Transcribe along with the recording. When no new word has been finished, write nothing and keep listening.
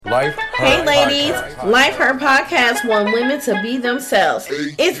Life Her Hey ladies, Podcast. Life Her Podcast want women to be themselves.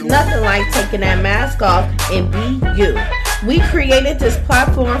 It's nothing like taking that mask off and be you. We created this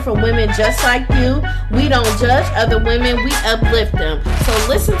platform for women just like you. We don't judge other women, we uplift them. So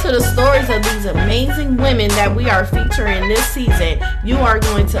listen to the stories of these amazing women that we are featuring this season. You are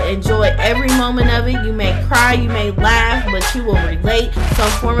going to enjoy every moment of it. You may cry, you may laugh, but you will relate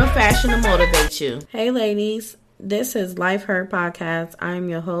some form of fashion to motivate you. Hey ladies. This is Life Her Podcast. I'm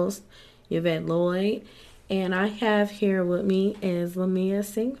your host, Yvette Lloyd, and I have here with me is Lamia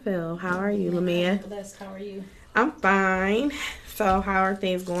Singfield. How are you, Lamia? I'm blessed. How are you? I'm fine. So, how are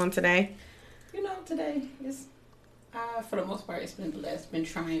things going today? You know, today is, for the most part, it's been blessed. Been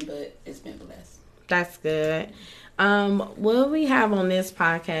trying, but it's been blessed. That's good. What we have on this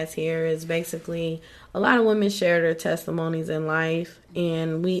podcast here is basically a lot of women share their testimonies in life,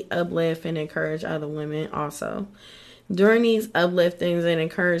 and we uplift and encourage other women also. During these upliftings and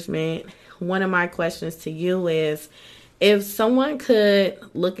encouragement, one of my questions to you is, if someone could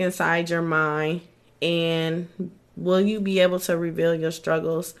look inside your mind, and will you be able to reveal your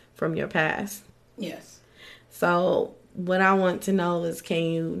struggles from your past? Yes. So what I want to know is, can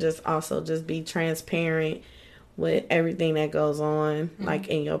you just also just be transparent with everything that goes on, like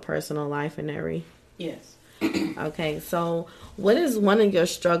in your personal life and everything? Yes. Okay, so what is one of your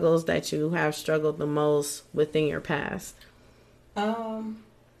struggles that you have struggled the most within your past?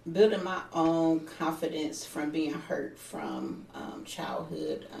 Building my own confidence from being hurt from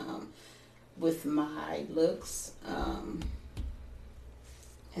childhood, with my looks,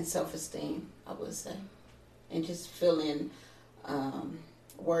 and self-esteem, I would say, and just feeling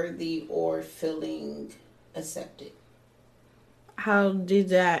worthy or feeling accepted. How did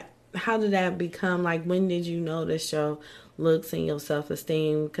that become? Like, when did you notice your looks and your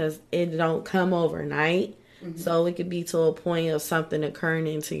self-esteem? Because it don't come overnight. Mm-hmm. So it could be to a point of something occurring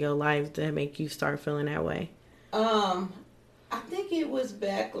into your life that make you start feeling that way. I think it was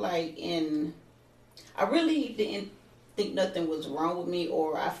back I really didn't think nothing was wrong with me,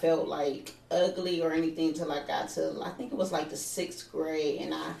 or I felt like ugly or anything till I got to, I think it was like the 6th grade,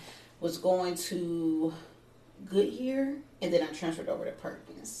 and I was going to Goodyear, and then I transferred over to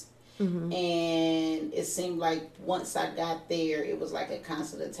Perkins. Mm-hmm. And it seemed like once I got there, it was like a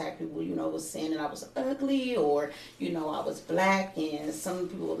constant attack. People, was saying that I was ugly, or, I was black, and some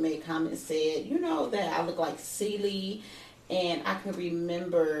people would make comments, said, that I look like Celie. And I can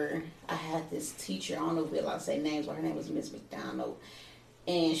remember I had this teacher, I don't know if I'll say names, but her name was Miss McDonald.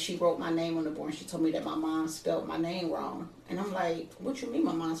 And she wrote my name on the board, and she told me that my mom spelled my name wrong. And I'm like, what you mean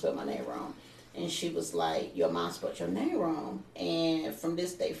my mom spelled my name wrong? And she was like, your mom spelled your name wrong. And from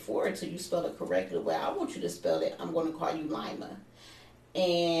this day forward, till you spell it correctly, well, I want you to spell it, I'm going to call you Lima.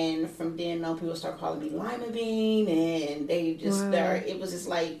 And from then on, people start calling me Lima Bean, and they just start, it was just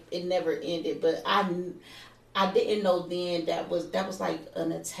like, it never ended. But I didn't know then that was like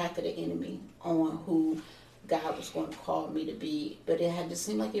an attack of the enemy on who God was going to call me to be. But it had just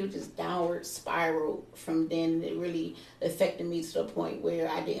seemed like it was just downward spiral from then. It really affected me to the point where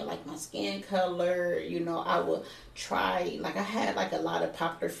I didn't like my skin color. I would try, I had a lot of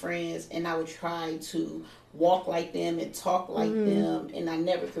popular friends, and I would try to walk like them and talk like them, and I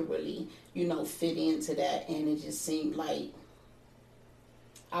never could really, fit into that. And it just seemed like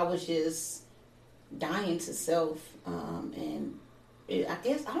I was just dying to self, and I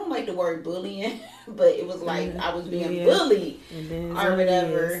guess I don't like the word bullying, but it was like I was being bullied or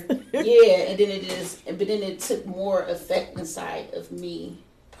whatever. Yeah, and then it took more effect inside of me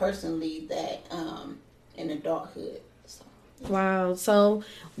personally that in adulthood. So. Wow. So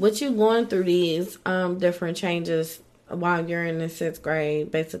what you going through these different changes while you're in the 6th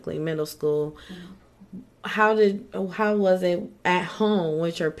grade, basically middle school? Mm-hmm. How was it at home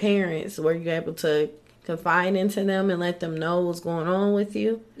with your parents? Were you able to confide into them and let them know what's going on with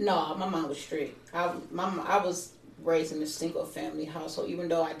you? No, my mom was strict. I was raised in a single family household. Even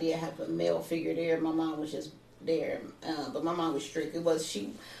though I did have a male figure there, my mom was just there. But my mom was strict.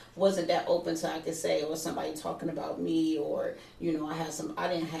 She wasn't that open to, I could say, or somebody talking about me, or I didn't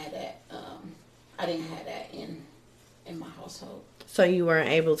have that. I didn't have that in my household. So you weren't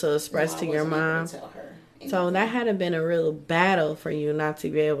able to express to your mom. Able to tell her. So that had been a real battle for you not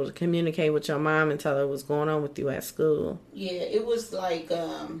to be able to communicate with your mom and tell her what's going on with you at school. Yeah, it was like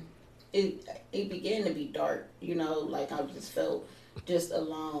it began to be dark. I just felt just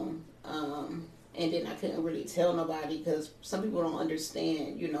alone. And then I couldn't really tell nobody because some people don't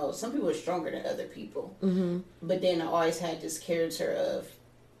understand. Some people are stronger than other people. Mm-hmm. But then I always had this character of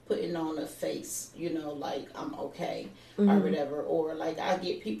putting on a face, like I'm okay Mm-hmm. or whatever. Or like I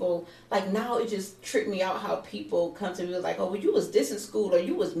get people, like now it just tripped me out how people come to me like, oh, well, you was this in school, or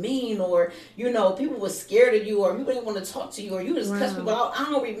you was mean, or, people was scared of you, or people didn't want to talk to you, or you just cuss people out. I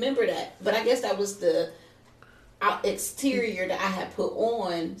don't remember that. But I guess that was the exterior that I had put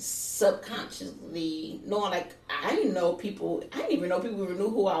on subconsciously, knowing like I didn't even know people even knew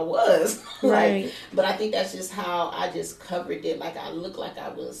who I was. Right. But I think that's just how I just covered it. Like I looked like I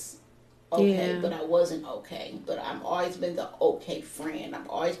was okay, but I wasn't okay. But I've always been the okay friend. I've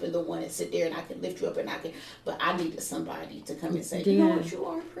always been the one that sit there and I can lift you up, but I needed somebody to come and say, you know what, you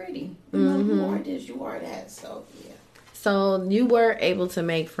are pretty. You are this, you are that. So yeah. So you were able to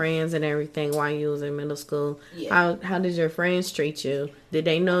make friends and everything while you was in middle school. Yeah. How did your friends treat you? Did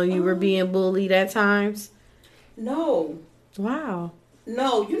they know you were being bullied at times? No. Wow.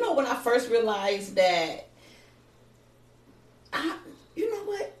 No. When I first realized that, you know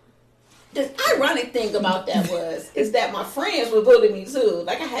what? The ironic thing about that is that my friends would bully me too.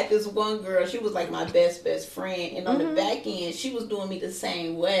 Like I had this one girl, she was like my best friend, and on the back end, she was doing me the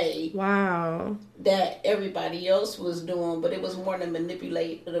same way. Wow. That everybody else was doing, but it was more in a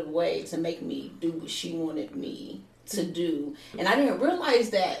manipulative way to make me do what she wanted me to do. And I didn't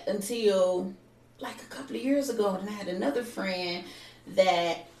realize that until like a couple of years ago. And I had another friend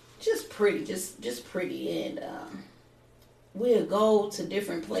that just pretty, and we'll go to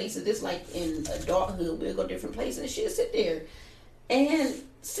different places. It's like in adulthood, we'll go different places, and she'll sit there and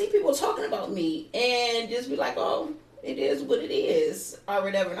see people talking about me and just be like, oh, it is what it is, or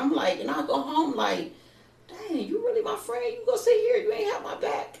whatever. And I'm like, and I'll go home like, dang, you really my friend? You go sit here, you ain't have my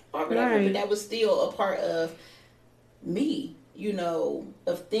back, or whatever. Right. But that was still a part of me,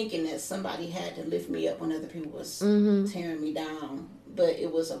 of thinking that somebody had to lift me up when other people was tearing me down. But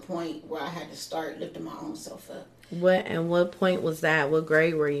it was a point where I had to start lifting my own self up. What point was that? What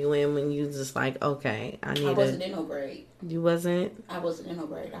grade were you in when you just like, okay, I wasn't in no grade. You wasn't? I wasn't in no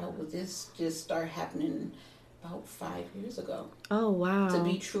grade. This just started happening about 5 years ago. Oh, wow. To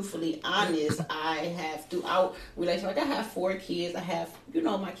be truthfully honest, I have throughout relationship, like I have 4 kids. I have,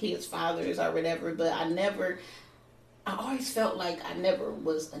 my kids' fathers or whatever, but I always felt like I never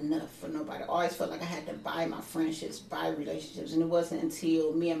was enough for nobody. I always felt like I had to buy my friendships, buy relationships. And it wasn't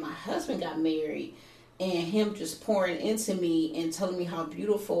until me and my husband got married and him just pouring into me and telling me how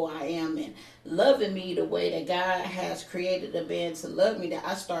beautiful I am and loving me the way that God has created a man to love me, that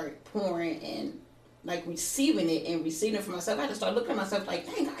I started pouring and like receiving it for myself. I had to start looking at myself like,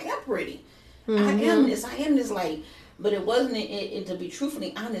 dang, I am pretty. I am this like. But it wasn't, to be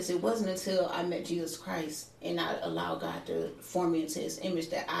truthfully honest, it wasn't until I met Jesus Christ and I allowed God to form me into his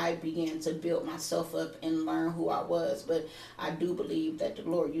image that I began to build myself up and learn who I was. But I do believe that the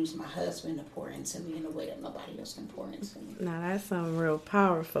Lord used my husband to pour into me in a way that nobody else can pour into me. Now, that's something real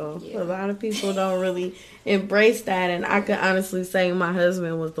powerful. Yeah. A lot of people don't really embrace that. And I could honestly say my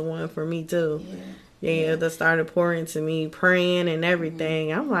husband was the one for me, too. Yeah, that started pouring to me, praying and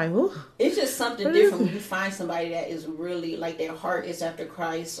everything. I'm like, ooh. It's just something different when you find somebody that is really, like, their heart is after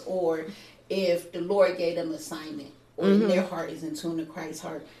Christ, or if the Lord gave them assignment, or their heart is in tune to Christ's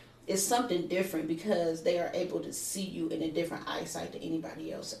heart. It's something different because they are able to see you in a different eyesight than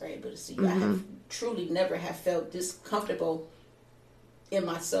anybody else are able to see you. I have truly never have felt this comfortable in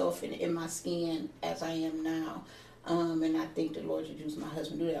myself and in my skin as I am now. And I think the Lord should use my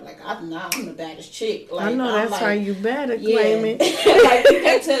husband to do that. Like, I'm the baddest chick. Like, I know, that's why you better claim it.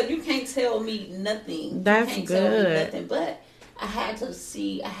 Like, you can't tell me nothing. That's you can't good. Tell me nothing. But I had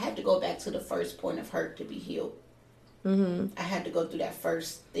to go back to the first point of hurt to be healed. I had to go through that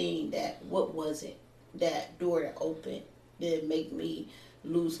first thing. What was it? That door that opened that make me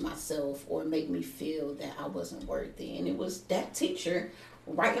lose myself or make me feel that I wasn't worthy. And it was that teacher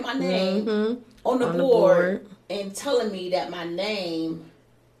writing my name on the board and telling me that my name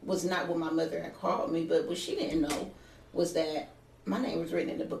was not what my mother had called me, but what she didn't know was that my name was written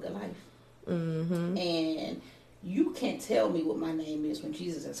in the book of life. And you can't tell me what my name is when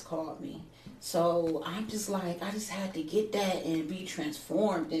Jesus has called me. So I'm just like, I just had to get that and be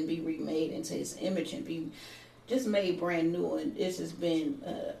transformed and be remade into his image and be just made brand new. And this has been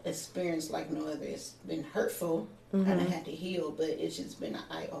an experience like no other. It's been hurtful. And I had to heal, but it's just been an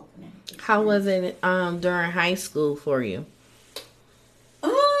eye-opening experience. How was it during high school for you?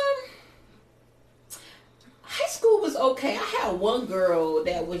 High school was okay. I had one girl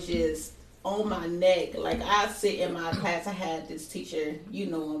that was just on my neck. Like, I sit in my class. I had this teacher,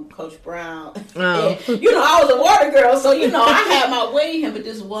 Coach Brown. Oh. And, I was a water girl, so, I had my way in him. But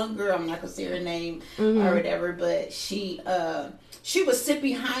this one girl, I'm not going to say her name or whatever, but she she would sit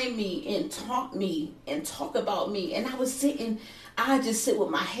behind me and talk about me. And I just sit with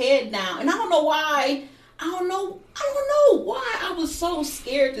my head down. And I don't know why. I don't know why I was so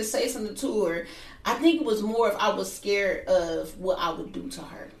scared to say something to her. I think it was more if I was scared of what I would do to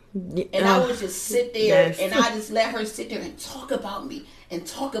her. And I would just sit there and I just let her sit there and talk about me and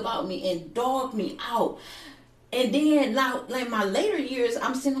dog me out. And then, like my later years,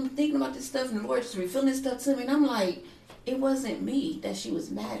 I'm thinking about this stuff, and the Lord just revealing this stuff to me, and I'm like, it wasn't me that she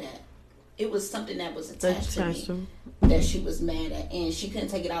was mad at. It was something that was attached to me that she was mad at, and she couldn't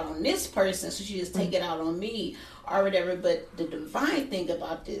take it out on this person, so she just take it out on me or whatever. But the divine thing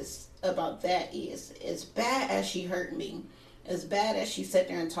about that is, as bad as she hurt me, as bad as she sat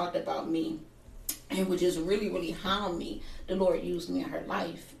there and talked about me, and would just really, really harm me, the Lord used me in her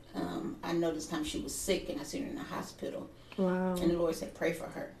life. I know this time she was sick, and I seen her in the hospital. Wow. And the Lord said, pray for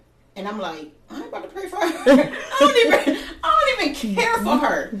her. And I'm like, I ain't about to pray for her. I don't even care for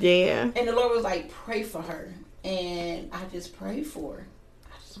her. Yeah. And the Lord was like, pray for her. And I just prayed for her.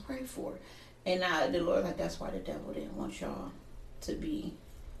 And the Lord was like, that's why the devil didn't want y'all to be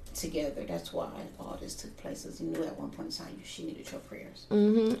together. That's why all this took place, as he knew at one point in time she needed your prayers.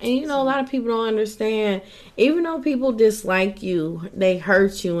 Mm-hmm. And a lot of people don't understand, even though people dislike you, they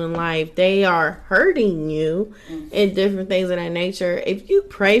hurt you in life, they are hurting you in different things of that nature. If you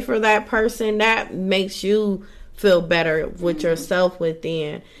pray for that person, that makes you feel better with yourself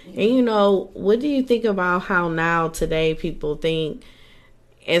within. And what do you think about how now today people think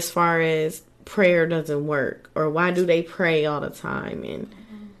as far as prayer doesn't work, or why do they pray all the time? And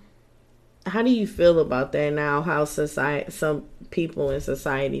how do you feel about that now? How some people in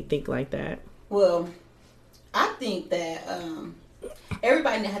society think like that? Well, I think that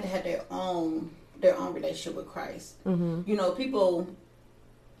everybody had to have their own relationship with Christ. Mm-hmm. People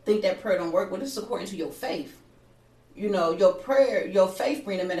think that prayer don't work. Well, this is according to your faith. Your faith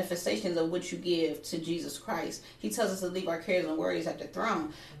bring the manifestations of what you give to Jesus Christ. He tells us to leave our cares and worries at the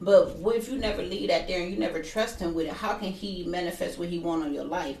throne. But what if you never leave that there and you never trust him with it? How can he manifest what he wants on your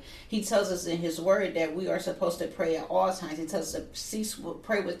life? He tells us in his word that we are supposed to pray at all times. He tells us to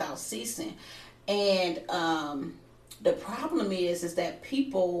pray without ceasing. And the problem is that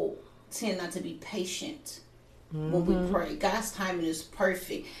people tend not to be patient when we pray. God's timing is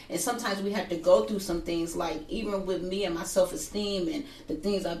perfect, and sometimes we have to go through some things, like even with me and my self-esteem and the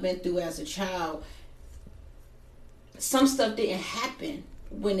things I've been through as a child. Some stuff didn't happen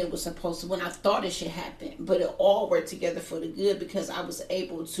when it was supposed to, when I thought it should happen, but it all worked together for the good, because God was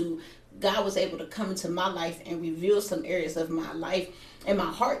able to come into my life and reveal some areas of my life and my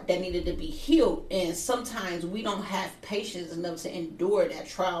heart that needed to be healed. And sometimes we don't have patience enough to endure that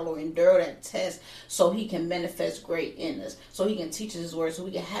trial or endure that test, so he can manifest great in us, so he can teach us his word, so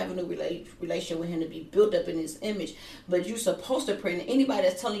we can have a new relationship with him, to be built up in his image. But you're supposed to pray, and anybody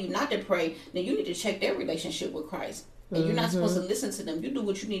that's telling you not to pray, then you need to check their relationship with Christ. And you're not supposed to listen to them. You do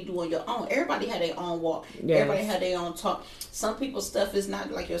what you need to do on your own. Everybody had their own walk. Yes. Everybody had their own talk. Some people's stuff is not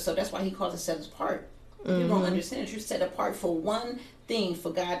like yourself. That's why he calls it set apart. You don't understand that you're set apart for one thing,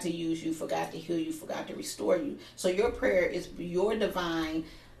 for God to use you, for God to heal you, for God to restore you. So your prayer is your divine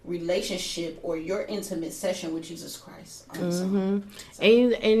relationship or your intimate session with Jesus Christ. So.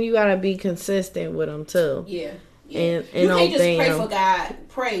 And you gotta be consistent with him too. Yeah. And you can't just pray for God.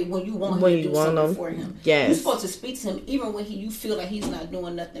 Pray when you want him to do something for him. Yes. You're supposed to speak to him even when you feel like he's not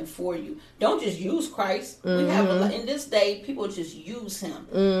doing nothing for you. Don't just use Christ. We have in this day, people just use him.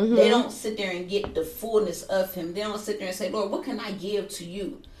 They don't sit there and get the fullness of him. They don't sit there and say, Lord, what can I give to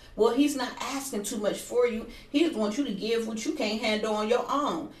you? Well, he's not asking too much for you. He just wants you to give what you can't handle on your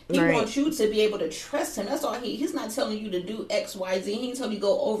own. He wants you to be able to trust him. That's all he's not telling you to do X, Y, Z. He ain't telling you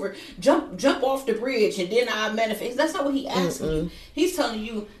go over, jump off the bridge and then I manifest. That's not what he asking you. He's telling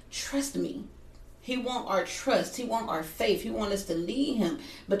you, trust me. He want our trust. He want our faith. He want us to lead him.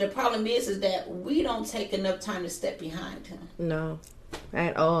 But the problem is that we don't take enough time to step behind him. No,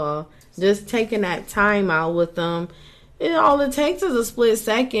 at all. Just taking that time out with them. All it takes is a split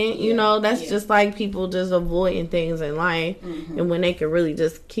second. That's just like people just avoiding things in life. And when they can really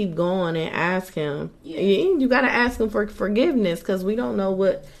just keep going and ask him. You got to ask him for forgiveness, because we don't know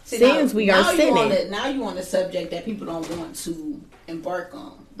what sins we are sinning. Now you on the subject that people don't want to embark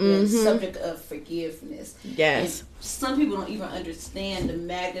on. The subject of forgiveness. Yes. And some people don't even understand the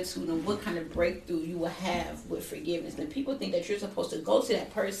magnitude and what kind of breakthrough you will have with forgiveness. And people think that you're supposed to go to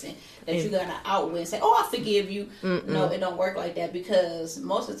that person that you got to outwit and say, oh, I forgive you. No, it don't work like that, because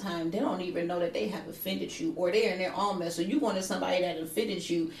most of the time they don't even know that they have offended you, or they're in their own mess. So you go to somebody that offended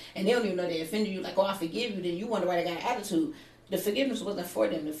you and they don't even know they offended you, like, oh, I forgive you. Then you wonder why they got an attitude. The forgiveness wasn't for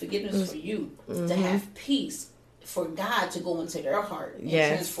them. The forgiveness was for you to have peace for God to go into their heart and Yes.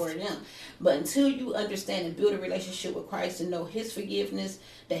 transform them. But until you understand and build a relationship with Christ and know his forgiveness,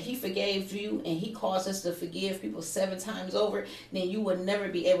 that he forgave you and he calls us to forgive people 7 times over, then you would never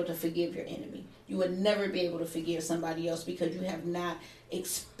be able to forgive your enemy. You would never be able to forgive somebody else because you have not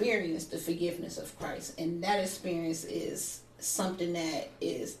experienced the forgiveness of Christ. And that experience is something that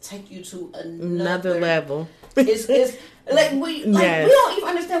is take you to another level. It's we Yes. we don't even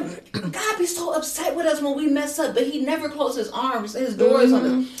understand. God be so upset with us when we mess up, but he never closed his arms, his doors on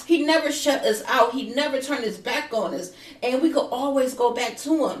us. He never shut us out. He never turned his back on us, and we could always go back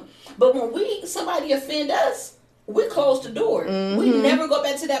to him. But when somebody offend us, we close the door. We never go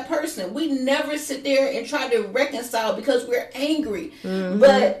back to that person. We never sit there and try to reconcile because we're angry.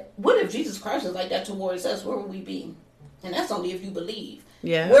 But what if Jesus Christ is like that towards us? Where would we be? And that's only if you believe.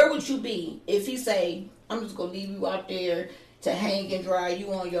 Yeah. Where would you be if he say, I'm just going to leave you out there to hang and dry,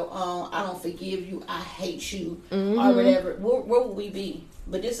 you on your own, I don't forgive you, I hate you, or whatever? Where would we be?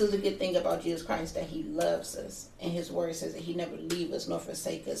 But this is a good thing about Jesus Christ, that he loves us. And his word says that he never leave us nor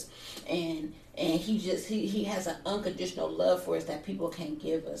forsake us. And he has an unconditional love for us that people can't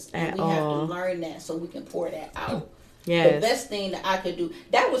give us. And we have to learn that so we can pour that out. Yes. The best thing that I could do,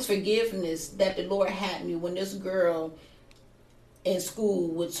 that was forgiveness that the Lord had me when this girl in school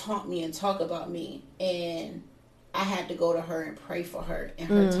would taunt me and talk about me, and I had to go to her and pray for her in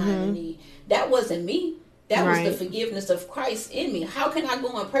her time of need. That wasn't me. That was the forgiveness of Christ in me. How can I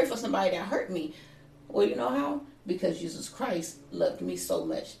go and pray for somebody that hurt me? Well, you know how? Because Jesus Christ loved me so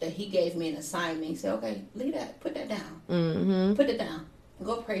much that he gave me an assignment. He said, okay, leave that. Put that down. Put it down.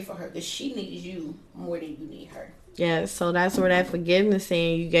 Go pray for her because she needs you more than you need her. Yeah, so that's where that forgiveness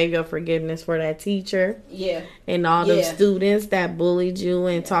in. You gave your forgiveness for that teacher. Yeah. And all those students that bullied you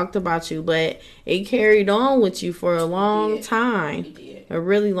and talked about you. But it carried on with you for a long time. It did. A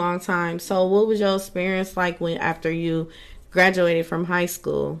really long time. So what was your experience like after you graduated from high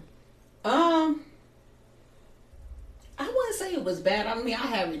school? I wouldn't say it was bad. I mean, I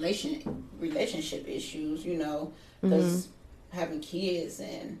had relationship issues, because having kids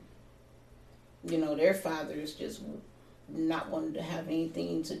and their fathers just not wanting to have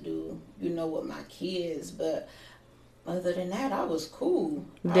anything to do, with my kids. But other than that, I was cool.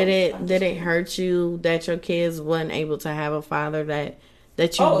 Did it hurt you that your kids wasn't able to have a father that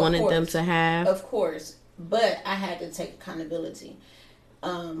you wanted them to have? Of course. But I had to take accountability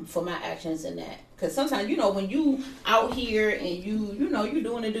for my actions in that. Because sometimes, when you out here and you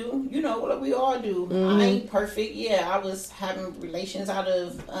doing the do, what we all do. I ain't perfect. Yeah, I was having relations out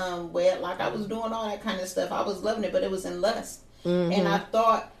of wedlock. I was doing all that kind of stuff. I was loving it, but it was in lust. And I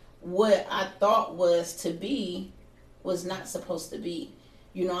thought what I thought was to be was not supposed to be.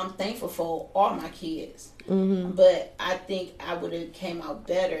 I'm thankful for all my kids. But I think I would have came out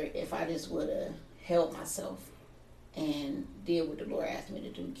better if I just would have held myself and did what the Lord asked me to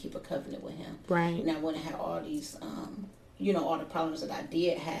do, keep a covenant with him. Right. And I wouldn't have all these, all the problems that I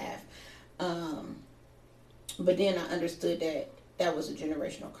did have. But then I understood that was a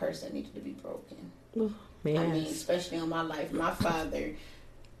generational curse that needed to be broken. Yes. I mean, especially on my life. My father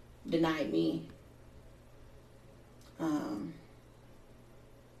denied me. And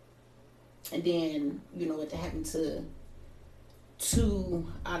then, what happened to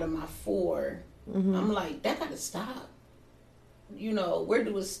 2 out of my 4, I'm like, that got to stop. Where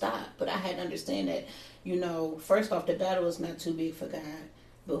do it stop? But I had to understand that, first off, the battle is not too big for God.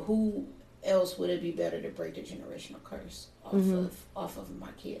 But who else would it be better to break the generational curse off of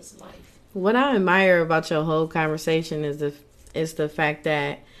my kid's life? What I admire about your whole conversation is the fact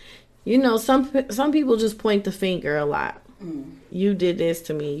that, some people just point the finger a lot. You did this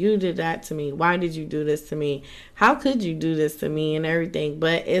to me. You did that to me. Why did you do this to me? How could you do this to me and everything?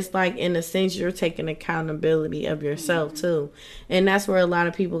 But it's like, in a sense, you're taking accountability of yourself too. And that's where a lot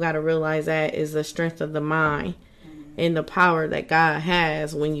of people got to realize that is the strength of the mind and the power that God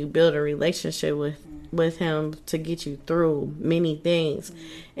has when you build a relationship with him to get you through many things.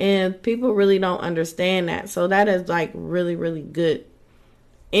 And people really don't understand that. So that is like really, really good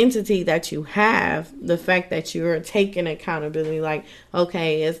entity that you have, the fact that you're taking accountability. Like,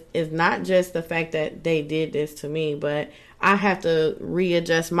 okay, it's not just the fact that they did this to me, but I have to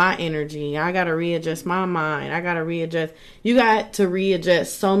readjust my energy. I got to readjust my mind. You got to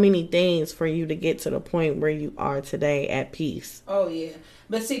readjust so many things for you to get to the point where you are today at peace. Oh yeah.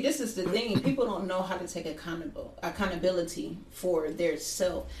 But see, this is the thing. People don't know how to take accountability for their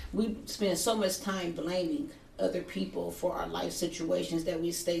self. We spend so much time blaming other people for our life situations that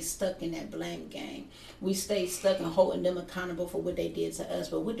we stay stuck in that blame game. We stay stuck in holding them accountable for what they did to us,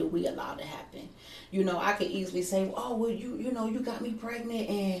 but what do we allow to happen? I could easily say, oh, well, you got me pregnant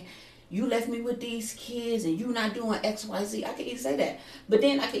and you left me with these kids and you not doing X, Y, Z. I could easily say that. But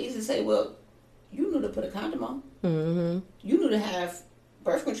then I could easily say, well, you knew to put a condom on. Mm-hmm. You knew to have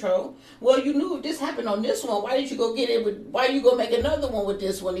birth control. Well, you knew if this happened on this one, why did you go get it with, why you go make another one with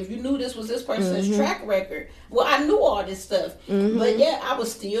this one? If you knew this was this person's track record. Well, I knew all this stuff. But yeah, I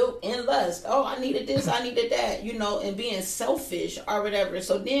was still in lust. Oh, I needed this, I needed that, you know, and being selfish or whatever.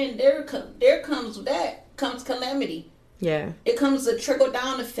 So then there comes calamity. Yeah. It comes a trickle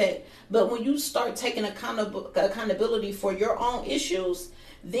down effect. But when you start taking accountability for your own issues,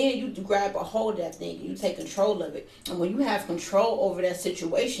 then you grab a hold of that thing and you take control of it. And when you have control over that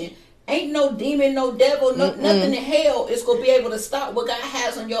situation, ain't no demon, no devil, nothing in hell is going to be able to stop what God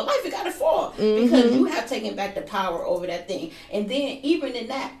has on your life. It got to fall because you have taken back the power over that thing. And then even in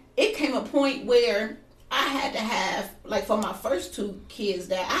that, it came a point where I had to have, like for my first 2 kids,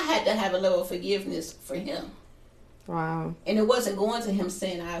 that I had to have a level of forgiveness for him. Wow. And it wasn't going to him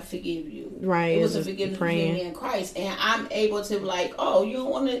saying, I forgive you. Right. It was a forgiveness between me and Christ. And I'm able to like, oh, you don't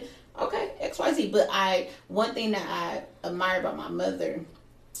want to, okay, XYZ. But one thing that I admire about my mother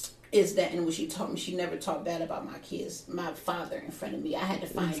is that, and when she taught me, she never talked bad about my kids, my father in front of me. I had to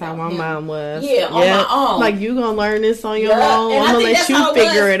find out. That's how my mom was. Yeah, on my own. Like, you gonna learn this on your own. I'm gonna let you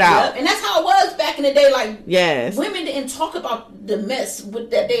figure it out. And that's how it was back in the day. Like, yes, women didn't talk about the mess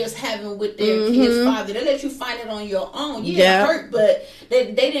that they was having with their kids' father. They let you find it on your own. Yeah, it hurt, but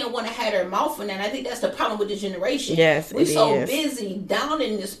they didn't want to have their mouth in that. And I think that's the problem with this generation. Yes, we're so busy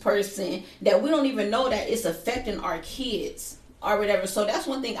downing this person that we don't even know that it's affecting our kids or whatever. So that's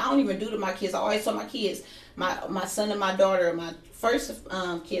one thing I don't even do to my kids. I always tell my kids, my son and my daughter, my first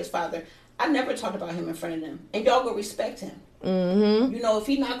kid's father, I never talked about him in front of them. And y'all go respect him. You know, if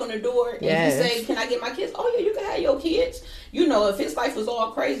he knock on the door and he say, can I get my kids? Oh yeah, you can have your kids. You know, if his life was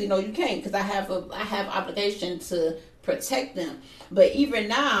all crazy, no, you can't, because I have obligation to protect them. But even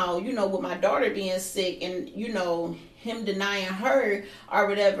now, you know, with my daughter being sick and, you know, him denying her or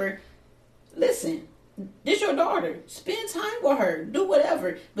whatever, listen, this your daughter. Spend time with her. Do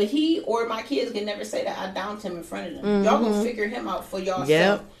whatever. But he or my kids can never say that I downed him in front of them. Y'all gonna figure him out for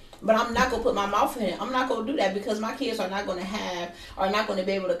yourself. But I'm not gonna put my mouth in it. I'm not gonna do that, because my kids are not gonna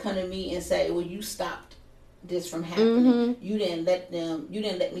be able to come to me and say, well, you stopped this from happening. You didn't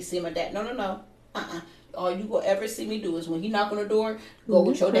let me see my dad. No. All you will ever see me do is when he knock on the door, go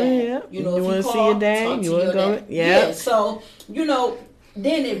with your dad. You know, you if you see your dad, you will go. Yeah. So, you know,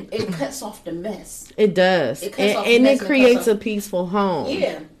 then it cuts off the mess. It does. And it creates a peaceful home.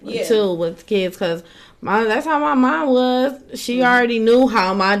 Yeah. Too, with kids, because that's how my mom was. She already knew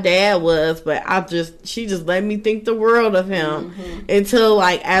how my dad was, but she just let me think the world of him until,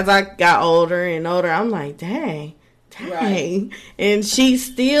 like, as I got older and older, I'm like, dang. Right. And she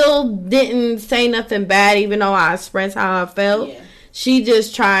still didn't say nothing bad, even though I expressed how I felt. Yeah. She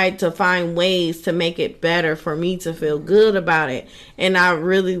just tried to find ways to make it better for me to feel good about it. And I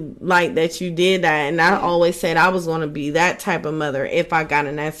really like that you did that. And I always said I was going to be that type of mother if I got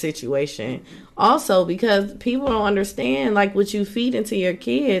in that situation. Also, because people don't understand, like, what you feed into your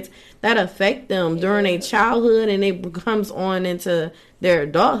kids, that affect them during their childhood, and it becomes on into their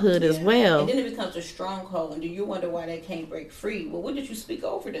adulthood as well. And then it becomes a stronghold. And do you wonder why they can't break free? Well, what did you speak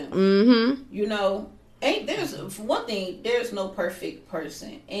over them? You know, for one thing, there's no perfect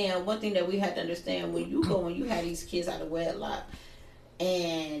person. And one thing that we have to understand, when you have these kids out of wedlock,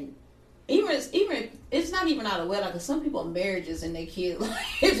 and even it's not even out of wedlock, because some people marriages and their kids,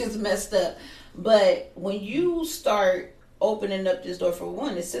 like, it's just messed up. But when you start opening up this door, for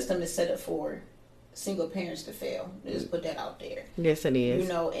one, the system is set up for single parents to fail. Just put that out there. Yes, it is. You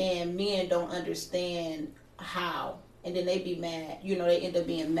know, and men don't understand how, and then they be mad. You know, they end up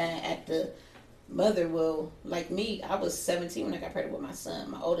being mad at the mother. Well, like me, I was 17 when I got pregnant with my son,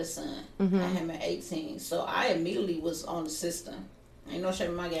 my oldest son. I had him at 18, so I immediately was on the system. Ain't no shame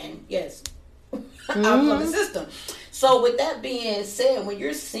in my game. Yes. I was on the system. So with that being said, when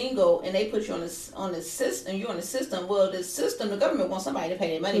you're single and they put you on the system, you're on the system. Well, the system, the government wants somebody to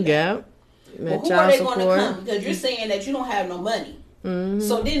pay their money back. Yeah. Well, who are they going to come? Because you're saying that you don't have no money.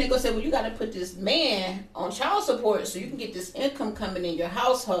 So then they're going to say, well, you got to put this man on child support so you can get this income coming in your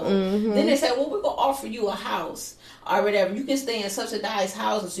household. Then they say, well, we're going to offer you a house or whatever. You can stay in subsidized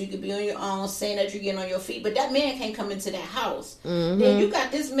housing so you can be on your own, saying that you're getting on your feet. But that man can't come into that house. Then you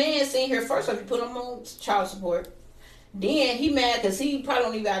got this man sitting here first off, you put him on child support. Then he mad because he probably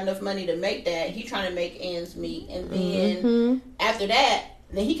don't even got enough money to make that. He trying to make ends meet. And then after that,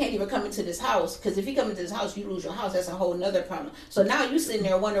 then he can't even come into this house, because if he come into this house, you lose your house. That's a whole nother problem. So now you sitting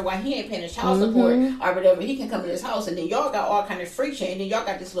there wondering why he ain't paying his child support or whatever. He can come to this house, and then y'all got all kind of friction, and then y'all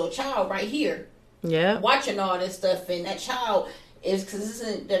got this little child right here, watching all this stuff, and that child is because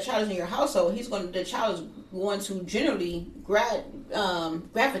the child is in your household. The child is going to generally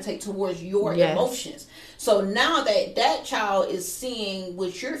gravitate towards your emotions. So now that child is seeing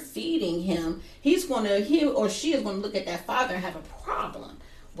what you're feeding him, he or she is going to look at that father and have a problem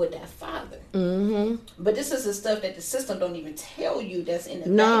with that father. Mm-hmm. But this is the stuff that the system don't even tell you that's in the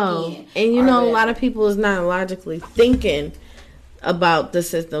back end. And a lot of people is not logically thinking about the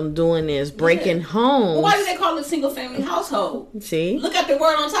system doing this, breaking homes. Well, why do they call it single family household? See? Look at the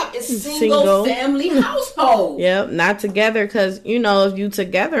word on top. It's single family household. Yep, not together, because, if you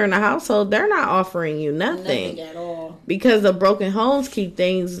together in a household, they're not offering you nothing. Nothing at all. Because the broken homes keep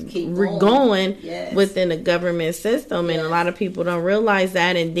things going within the government system. And a lot of people don't realize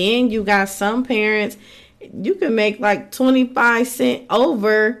that. And then you got some parents, you can make like 25 cents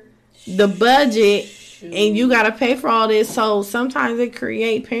over the budget. And you got to pay for all this. So sometimes it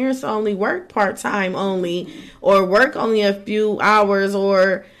create parents only work part-time only, or work only a few hours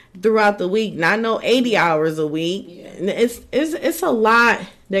or throughout the week. Not 80 hours a week. Yeah. It's a lot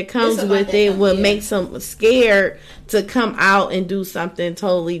that comes with it. What makes them scared to come out and do something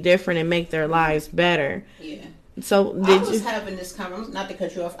totally different and make their lives better. Yeah. So I was having this conversation, not to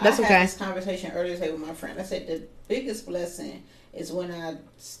cut you off. I had this conversation earlier today with my friend. I said the biggest blessing is when I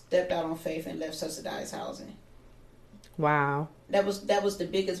stepped out on faith and left subsidized housing. Wow. That was the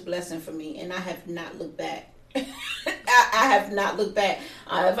biggest blessing for me, and I have not looked back. I have not looked back.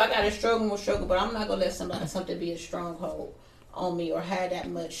 If I got to struggle, we'll struggle, but I'm not going to let something be a stronghold on me or have that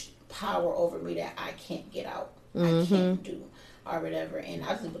much power over me that I can't get out. I can't do or whatever. And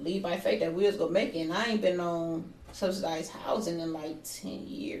I just believe by faith that we was going to make it. And I ain't been on subsidized housing in like 10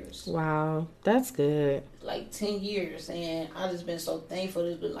 years. Wow, that's good. Like 10 years, and I just been so thankful.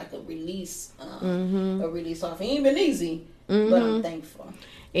 It's been like a release off. It ain't been easy, but I'm thankful.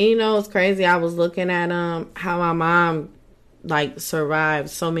 And it's crazy. I was looking at how my mom survived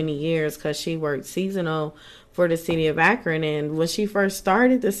so many years because she worked seasonal for the city of Akron, and when she first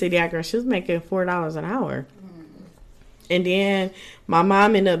started the city of Akron, she was making $4 an hour. And then my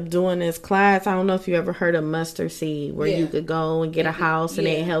mom ended up doing this class. I don't know if you ever heard of Mustard Seed, where you could go and get a house and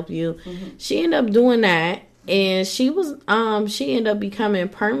they help you. She ended up doing that, and she ended up becoming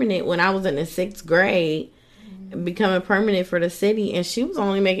permanent when I was in the 6th grade, becoming permanent for the city, and she was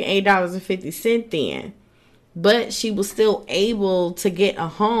only making $8.50 then. But she was still able to get a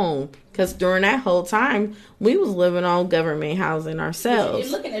home, because during that whole time, we was living on government housing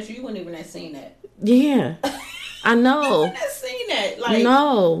ourselves. Looking at you, you wouldn't even have seen that. Yeah. I know. I wouldn't have seen that.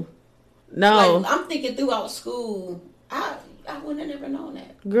 No. I'm thinking throughout school, I wouldn't have never known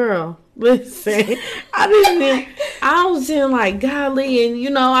that. Girl, listen. I was saying like, golly,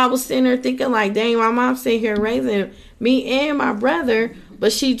 and I was sitting there thinking like, dang, my mom's sitting here raising me and my brother,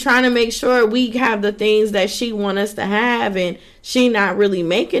 but she trying to make sure we have the things that she want us to have, and she not really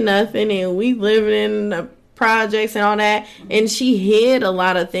making nothing, and we living in the projects and all that, and she hid a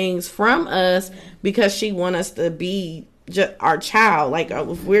lot of things from us because she want us to be our child. Like,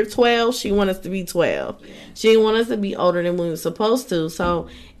 if we're 12, she want us to be 12. She didn't want us to be older than we were supposed to. So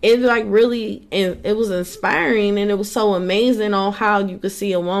it really, it was inspiring, and it was so amazing on how you could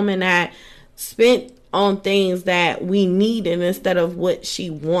see a woman that spent on things that we needed instead of what she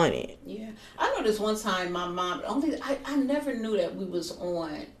wanted. Yeah. I know this one time my mom, I never knew that we was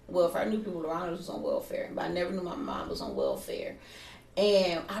on welfare. I knew people around us was on welfare, but I never knew my mom was on welfare.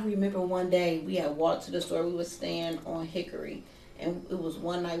 And I remember one day we had walked to the store. We was staying on Hickory, and it was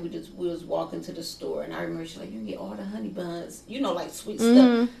one night we was walking to the store, and I remember she like, you can get all the honey buns, like sweet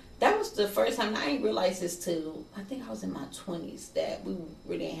stuff. That was the first time. I didn't realize this till I think I was in my 20s that we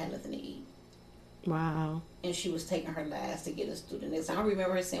really ain't had nothing to eat. Wow. And she was taking her last to get us through the next. I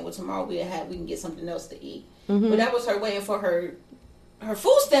remember her saying, well, tomorrow we can get something else to eat. But that was her waiting for her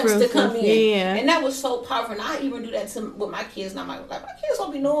food stamps to come in. Yeah. And that was so powerful. And I even do that with my kids. And I'm like, my kids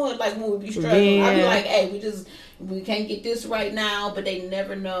don't be knowing when we be struggling. Yeah. I be like, hey, we can't get this right now, but they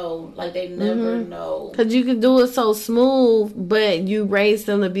never know. Like, they never know. Because you can do it so smooth, but you raise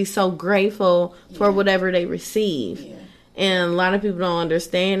them to be so grateful for whatever they receive. Yeah. And a lot of people don't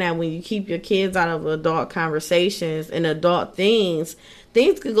understand that when you keep your kids out of adult conversations and adult things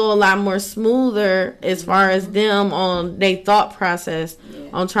could go a lot more smoother as far as them on their thought process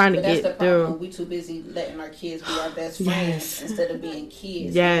on trying to get through. We too busy letting our kids be our best friends instead of being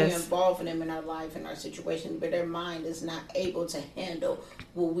kids. We're involving them in our life and our situation, but their mind is not able to handle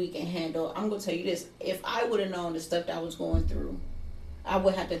what we can handle. I'm going to tell you this. If I would have known the stuff that I was going through, I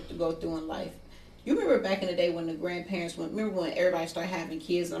would have to go through in life. You remember back in the day when the grandparents remember when everybody started having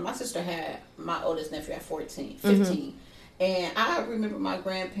kids? And my sister had my oldest nephew at 15. And I remember my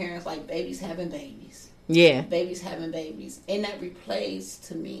grandparents like babies having babies. Yeah. Babies having babies. And that replaced,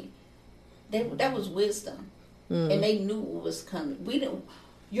 to me, that was wisdom. And they knew what was coming.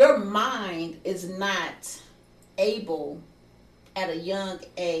 Your mind is not able at a young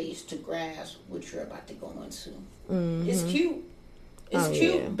age to grasp what you're about to go into. It's cute. It's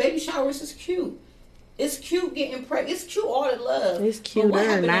cute. Yeah. Baby showers is cute. It's cute getting pregnant. It's cute all the love. It's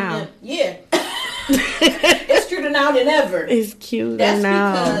cuter now. Yeah. It's cuter now than ever. It's cuter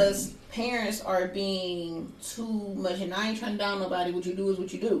now. That's because parents are being too much, and I ain't trying to down nobody. What you do is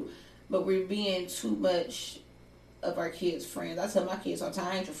what you do. But we're being too much of our kids' friends. I tell my kids all the time,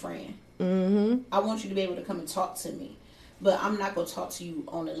 I ain't your friend. I want you to be able to come and talk to me. But I'm not going to talk to you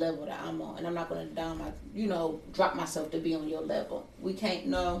on the level that I'm on. And I'm not going to down drop myself to be on your level. We can't,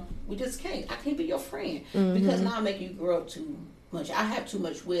 no. We just can't. I can't be your friend. Because now I make you grow up too much. I have too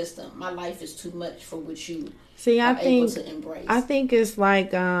much wisdom. My life is too much for what you are able to embrace. I think it's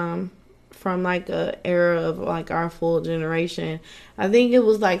like, from like a era of like our full generation. I think it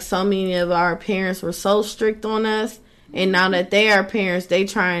was like so many of our parents were so strict on us. And now that they are parents, they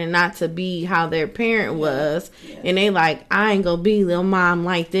trying not to be how their parent was. Yeah. And they like, I ain't gonna be little mom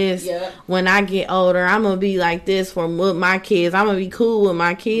like this. Yeah. When I get older, I'm gonna be like this with my kids. I'm gonna be cool with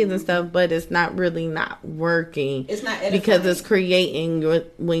my kids and stuff. But it's not working. It's not edifying. Because it's creating,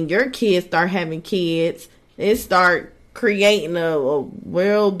 when your kids start having kids, it start creating a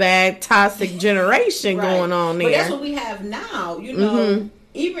real bad toxic generation going on there. But that's what we have now. Even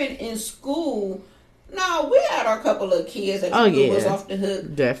in school. No, we had our couple of kids that was off the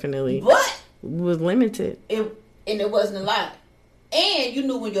hook. Definitely. But it was limited. And it wasn't a lot. And you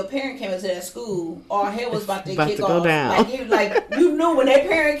knew when your parent came into that school, all hell was about to kick off. Go down. Like you knew when that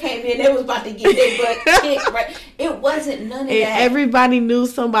parent came in, they was about to get their butt kicked. Right? It wasn't none of that. Everybody knew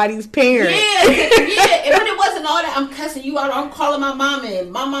somebody's parent. Yeah. And when it wasn't all that, I'm cussing you out. I'm calling my mom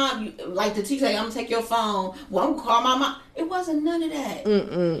in. My mom, like the teacher, I'm gonna take your phone. Well, I'm gonna call my mom. It wasn't none of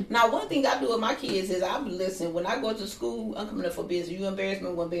that. Now, one thing I do with my kids is listen, when I go to school, I'm coming up for business. You embarrass me,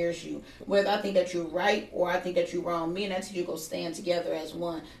 I'm going to embarrass you. Whether I think that you're right or I think that you're wrong, me and that teacher go stand together as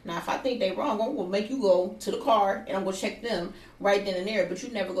one. Now, if I think they're wrong, I'm going to make you go to the car and I'm going to check them right then and there. But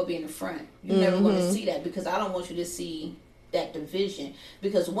you're never going to be in the front. You're never going to see that because I don't want you to see that division.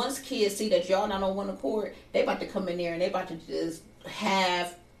 Because once kids see that y'all not on one accord, they about to come in there and they about to just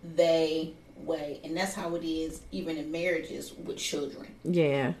have way. And that's how it is even in marriages with children.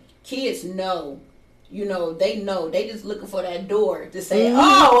 Yeah. Kids know. They know. They just looking for that door to say,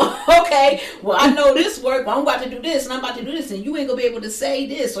 oh, okay, well, I know this work, but I'm about to do this, and I'm about to do this, and you ain't going to be able to say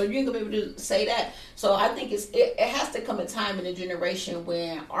this, or you ain't going to be able to say that. So I think it has to come a time in a generation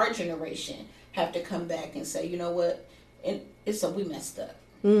when our generation have to come back and say, you know what, and we messed up.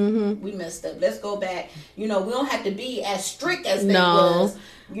 We messed up. Let's go back. We don't have to be as strict as they was.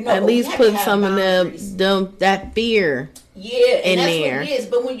 At least put some of that fear. Yeah, and that's there. What it is.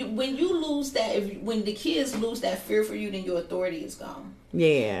 But when you lose that, when the kids lose that fear for you, then your authority is gone.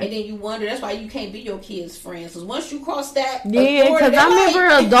 Yeah, and then you wonder. That's why you can't be your kids' friends. Because once you cross that, because I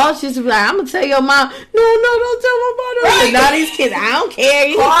remember adults used to be like, "I'm gonna tell your mom, no, don't tell my mother." Right. And now these kids, I don't care.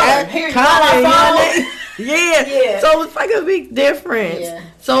 You call her. Yeah. So it's like a big difference. Yeah.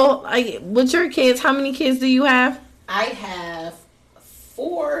 So, like, with your kids, how many kids do you have? I have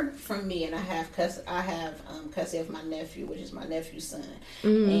 4 from me, and I have custody of my nephew, which is my nephew's son.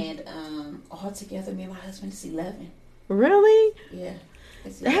 And all together, me and my husband, it's 11. Really? Yeah.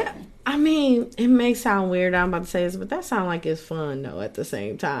 It may sound weird I'm about to say this, but that sounds like it's fun though at the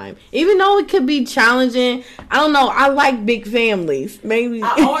same time. Even though it could be challenging, I don't know, I like big families. Maybe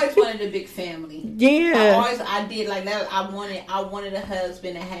I always wanted a big family. Yeah. I did like that. I wanted a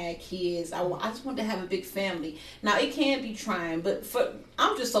husband that had kids. I just wanted to have a big family. Now it can be trying, but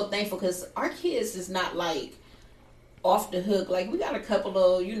I'm just so thankful because our kids is not like off the hook. Like we got a couple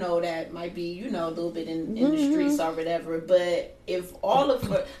of that might be a little bit in the streets or whatever, but if all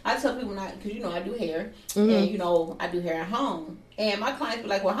of I tell people not, because I do hair and I do hair at home, and my clients be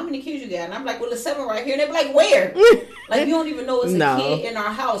like, well, how many kids you got? And I'm like, well, there's 7 right here. And they be like, where? Like you don't even know it's a kid in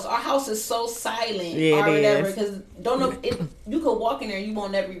our house is so silent or whatever, because don't know if you could walk in there and you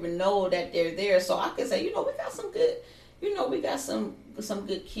won't never even know that they're there. So I could say we got some good we got some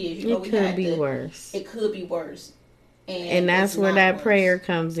good kids. It could be worse. It could be worse. And that's where that prayer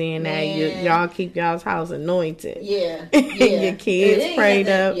comes in. That y'all keep y'all's house anointed. Yeah. Your kids prayed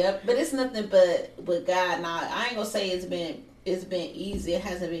up. Yep. But it's nothing but God. Now I ain't gonna say it's been easy. It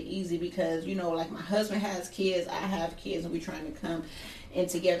hasn't been easy because like my husband has kids, I have kids, and we're trying to come in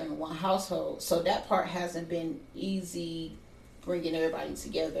together in one household. So that part hasn't been easy bringing everybody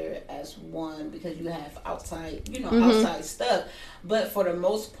together as one, because you have outside, outside stuff. But for the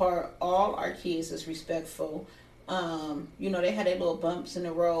most part, all our kids is respectful. They had their little bumps in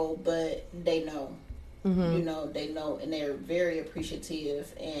the road, but they know. They know, and they're very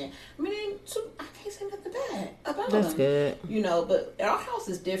appreciative. And I mean, I can't say nothing bad about them. That's good. But our house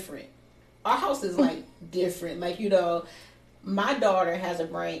is different. Our house is like different. Like, my daughter has a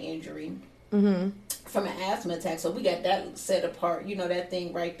brain injury from an asthma attack, so we got that set apart. That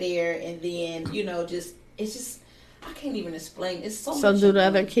thing right there, and then it's just I can't even explain. It's so. So, do the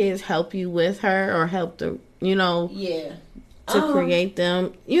other kids help you with her, or help the Yeah. To create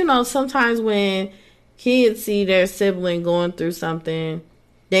them? Sometimes when kids see their sibling going through something,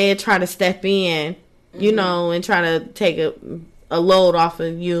 they try to step in, and try to take a load off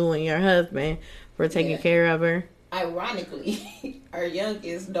of you and your husband for taking care of her. Ironically, our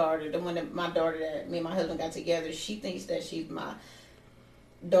youngest daughter, the one that my daughter that me and my husband got together, she thinks that she's my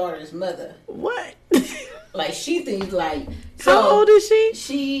daughter's mother. What? Like, she thinks like. How old is she?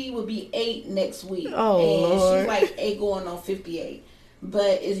 She will be 8 next week. Oh, and Lord. She's like 8 going on 58.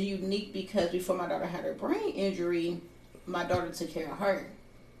 But it's unique because before my daughter had her brain injury, my daughter took care of her.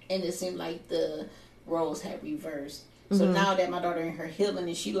 And it seemed like the roles had reversed. So now that my daughter in her healing,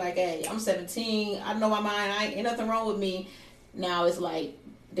 and she like, hey, I'm 17, I know my mind, ain't nothing wrong with me. Now it's like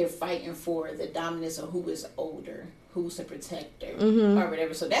they're fighting for the dominance of who is older, who's the protector, or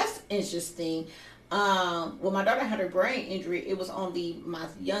whatever. So that's interesting. When my daughter had her brain injury, it was only my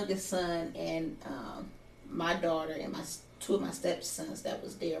youngest son and my daughter and two of my stepsons that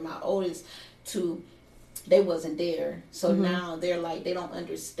was there. My oldest two, they wasn't there. So now they're like, they don't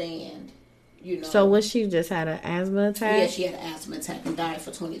understand, So was she just had an asthma attack? Yeah, she had an asthma attack and died for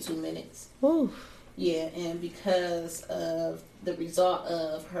 22 minutes. Ooh. Yeah, and because of the result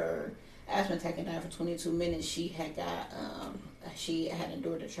of her asthma attack and died for 22 minutes, she had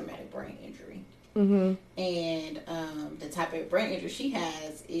endured a traumatic brain injury. And the type of brain injury she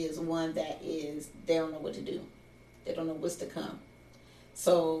has is one that they don't know what to do. They don't know what's to come.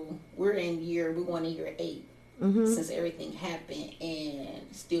 So we're going in year 8 since everything happened, and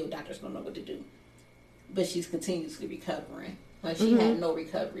still doctors don't know what to do. But she's continuously recovering. Like, she had no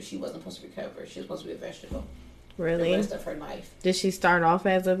recovery. She wasn't supposed to recover. She was supposed to be a vegetable. Really? The rest of her life. Did she start off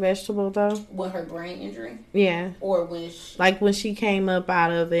as a vegetable, though? With her brain injury? Yeah. Or when she... Like, when she came up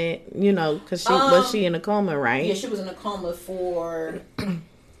out of it, because was she in a coma, right? Yeah, she was in a coma for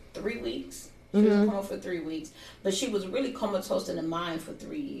 3 weeks. She was in a coma for 3 weeks. But she was really comatose in the mind for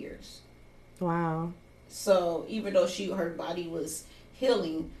 3 years. Wow. So, even though her body was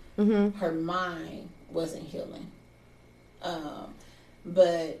healing, her mind wasn't healing.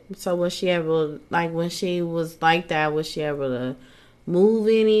 But so was she able, like, when she was like that, was she able to move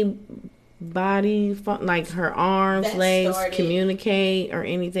any body, like her arms, legs, communicate, or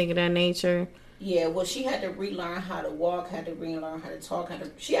anything of that nature? Yeah, well, she had to relearn how to walk, had to relearn how to talk,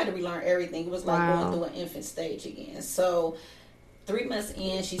 she had to relearn everything. It was like going through an infant stage again. So 3 months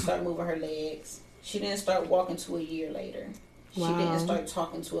in, she started moving her legs. She didn't start walking till a year later. She didn't start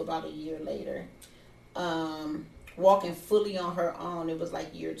talking till about a year later. Walking fully on her own, it was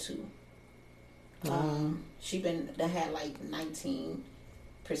like year 2. She had like 19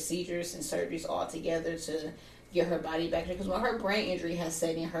 procedures and surgeries all together to get her body back there. Because when her brain injury had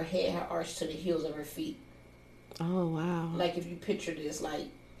set in, her head had arched to the heels of her feet. Oh, wow. Like, if you picture this, like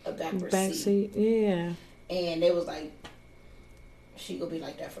a backwards seat. Yeah. And they was like, she gonna be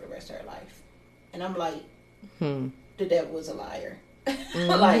like that for the rest of her life. And I'm like, the devil was a liar.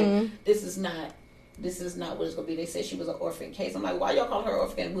 Like, this is not what it's gonna be. They said she was an orphan case. I'm like, why y'all call her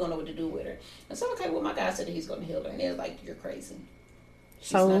orphan? We don't know what to do with her. And so, okay, well, my guy said that he's gonna heal her, and they're like, you're crazy.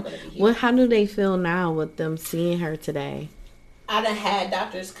 So, how do they feel now with them seeing her today? I done had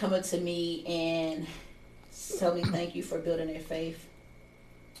doctors come up to me and tell me thank you for building their faith.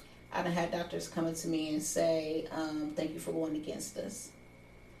 I done had doctors come up to me and say, thank you for going against us.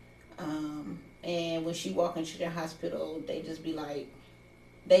 And when she walk into the hospital, they just be like,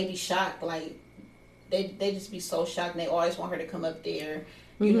 they be shocked, like, they just be so shocked, and they always want her to come up there,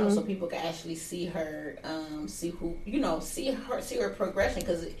 you know, so people can actually see her, see her progression,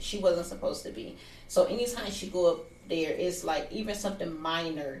 because she wasn't supposed to be. So anytime she go up there, it's like even something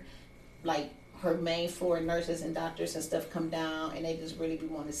minor, like her main floor nurses and doctors and stuff come down, and they just really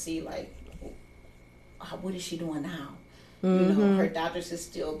want to see, like, what is she doing now? You know, her doctors is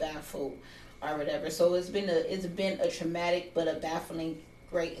still baffled or whatever. So it's been a traumatic but a baffling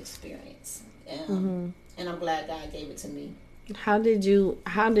great experience. And I'm glad God gave it to me. How did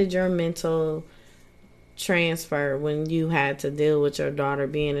your mental transfer when you had to deal with your daughter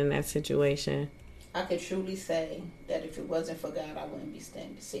being in that situation? I could truly say that if it wasn't for God, I wouldn't be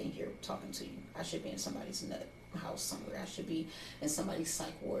sitting here talking to you. I should be in somebody's nut house somewhere. I should be in somebody's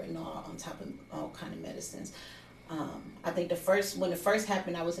psych ward and all on top of all kind of medicines. I think when it first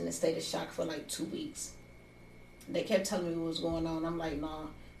happened, I was in a state of shock for like 2 weeks. They kept telling me what was going on. I'm like, nah.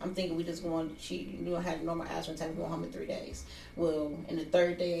 I'm thinking we just going. She had a normal asthma attack. Going home in 3 days. Well, in the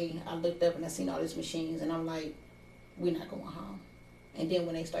third day, I looked up and I seen all these machines, and I'm like, we're not going home. And then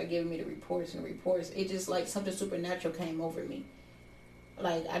when they start giving me the reports, it just like something supernatural came over me.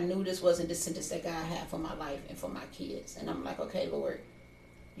 Like I knew this wasn't the sentence that God had for my life and for my kids. And I'm like, okay, Lord,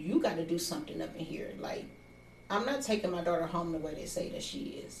 you got to do something up in here. Like, I'm not taking my daughter home the way they say that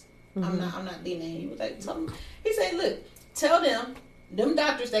she is. Mm-hmm. I'm not leaving. He was like, he said, look, tell them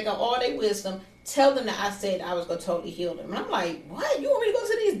doctors that got all their wisdom, tell them that I said I was going to totally heal them. And I'm like, what? You want me to go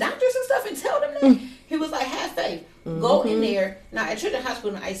to these doctors and stuff and tell them that? Mm-hmm. He was like, have faith. Mm-hmm. Go in there. Now, at Children's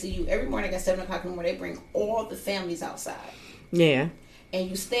Hospital in the ICU, every morning at 7 o'clock in the morning, they bring all the families outside. Yeah. And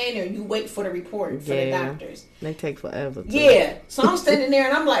you stand there and you wait for the report for the doctors. They take forever, too. Yeah. So I'm standing there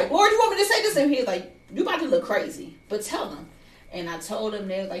and I'm like, Lord, you want me to say this? And he's like, you about to look crazy, but tell them. And I told him,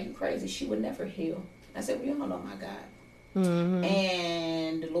 they was like, you crazy. She would never heal. I said, well, you don't know my God. Mm-hmm.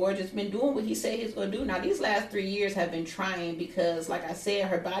 And the Lord just been doing what he said he's going to do. Now, these last 3 years have been trying because, like I said,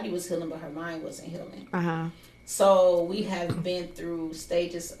 her body was healing, but her mind wasn't healing. Uh-huh. So we have been through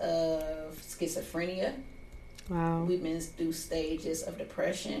stages of schizophrenia. Wow. We've been through stages of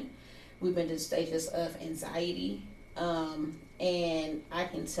depression. We've been through stages of anxiety. And I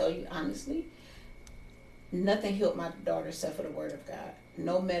can tell you honestly, nothing healed my daughter except for the word of God.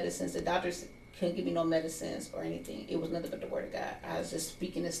 No medicines. The doctors couldn't give me no medicines or anything. It was nothing but the word of God. I was just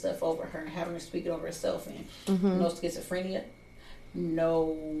speaking this stuff over her, having her speak it over herself. And no schizophrenia,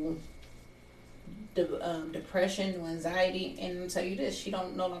 no depression, no anxiety. And I'll tell you this, she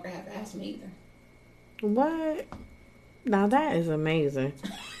don't no longer have asthma either. What? Now that is amazing.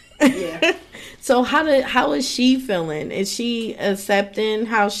 Yeah. So how is she feeling? Is she accepting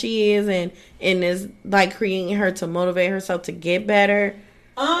how she is and is like creating her to motivate herself to get better?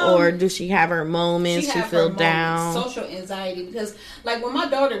 Or does she have her moments? She feel down? Social anxiety, because like when my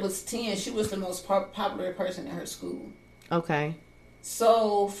daughter was 10, she was the most popular person in her school. Okay.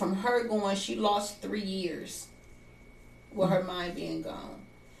 So from her going, she lost 3 years with her mind being gone.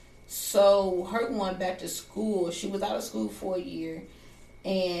 So her going back to school, she was out of school for a year.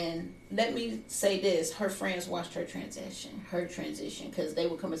 And let me say this, her friends watched her transition, because they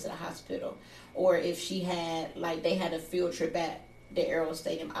would come into the hospital. Or if she had, like, they had a field trip at the Aero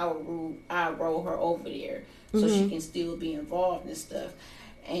Stadium, I roll her over there so she can still be involved and stuff.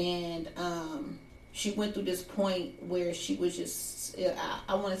 And she went through this point where she was just,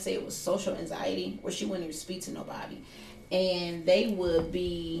 I want to say it was social anxiety, where she wouldn't even speak to nobody. And they would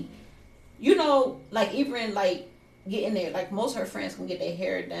be, like even like getting there, like most of her friends can get their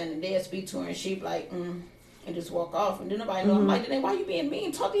hair done and they'll speak to her and she'd be like, and just walk off. And then nobody know. I'm like, then why you being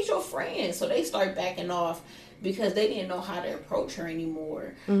mean? Talk to your friends. So they start backing off because they didn't know how to approach her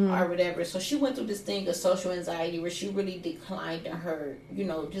anymore or whatever. So she went through this thing of social anxiety where she really declined in her,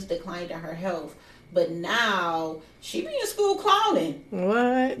 declined in her health. But now she be in school clowning.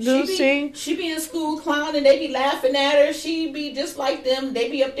 What? She be in school clowning. They be laughing at her. She be just like them. They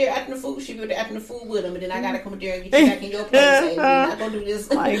be up there acting the food. She be up there acting the food with them. And then I gotta come up there and get you back in your place. Hey, we're not gonna do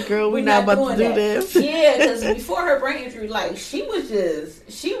this. Like, girl, we're not about to do this. Yeah, because before her brain injury, like she was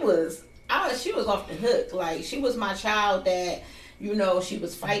off the hook. Like she was my child that, she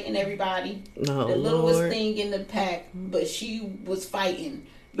was fighting everybody. Oh, the littlest Lord. thing in the pack, but she was fighting.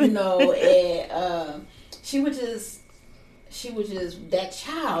 And she was just that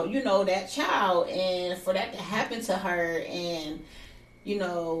child, and for that to happen to her, and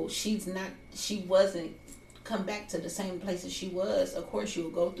she wasn't come back to the same place as she was. Of course you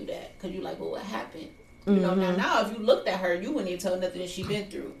would go through that, because you're like, well, what happened? Now if you looked at her, you wouldn't even tell nothing that she been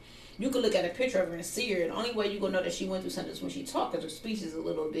through. You could look at a picture of her and see her. The only way you gonna know that she went through something is when she talks, because her speech is a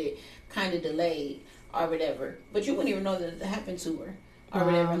little bit kind of delayed or whatever. But you wouldn't even know that it happened to her. Or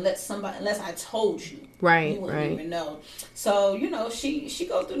whatever, unless I told you. Right, you wouldn't even know. So, she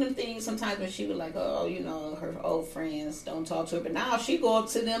go through them things sometimes when she was like, her old friends don't talk to her. But now she go up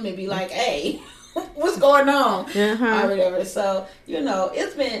to them and be like, hey, what's going on? Or whatever. So,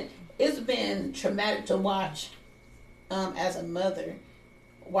 it's been traumatic to watch as a mother.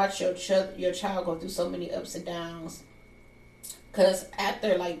 Watch your child go through so many ups and downs. Because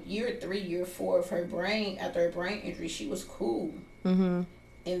after like year 3, year 4 of her brain, after her brain injury, she was cool. And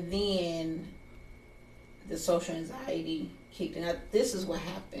then the social anxiety kicked in. Now, this is what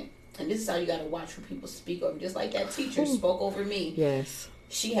happened. And this is how you got to watch when people speak over. Just like that teacher spoke over me. Yes.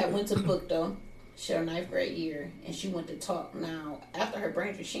 She had went to book though. She her 9th grade year, and she went to talk. Now, after her brain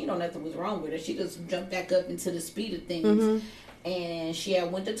injury, she didn't know nothing was wrong with her. She just jumped back up into the speed of things. Mm-hmm. And she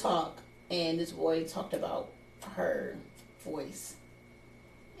had went to talk, and this boy talked about her voice.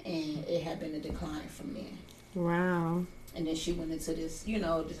 And it had been a decline from there. Wow. And then she went into this,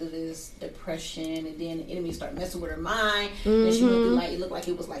 this depression, and then the enemy started messing with her mind. Mm-hmm. And she went through, it looked like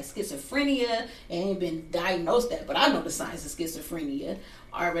it was like schizophrenia, and ain't been diagnosed that, but I know the signs of schizophrenia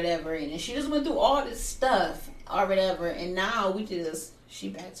or whatever. And then she just went through all this stuff or whatever, and now she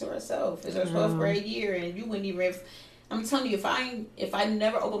back to herself. It's her 12th grade year, and you wouldn't even. I'm telling you, if I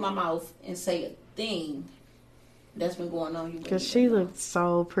never open my mouth and say a thing that's been going on, because she looked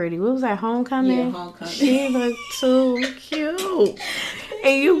so pretty. What was that, Homecoming? Yeah, Homecoming. She looked too cute,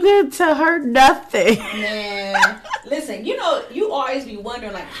 and you couldn't tell her nothing. Man, listen, you always be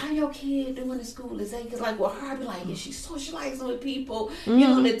wondering how your kid doing in school. Is that because with her, I'd be like, is she socializing with people?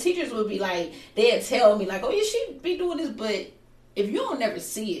 Mm-hmm. The teachers would be they'd tell me oh yeah, she be doing this, but if you don't never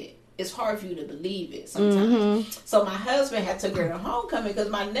see it, it's hard for you to believe it sometimes. Mm-hmm. So my husband had took her to homecoming because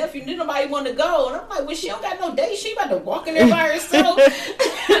my nephew didn't nobody want to go, and I'm like, well, she don't got no date. She about to walk in there by herself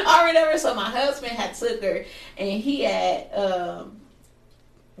or whatever. So my husband had took her, and he had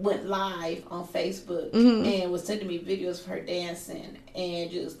went live on Facebook and was sending me videos of her dancing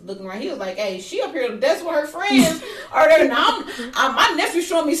and just looking around. He was like, hey, she up here dancing with her friends are there now. My nephew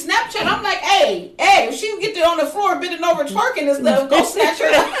showing me Snapchat. I'm like, hey, if she can get there on the floor bending over twerking and stuff, go snatch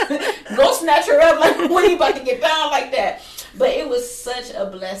her up. Go snatch her up. When you about to get down like that? But it was such a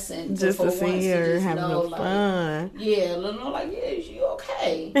blessing just to see her having fun. Yeah, she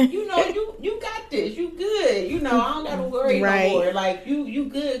okay. You got this. You good. I don't got to worry no more. You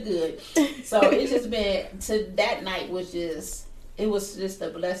good. So it's just been, to that night was just, it was just a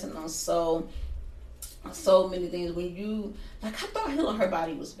blessing on so many things. When you, I thought healing her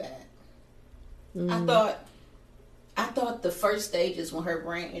body was bad. Mm-hmm. I thought the first stages when her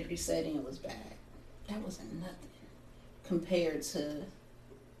brain injury set in was bad. That wasn't nothing compared to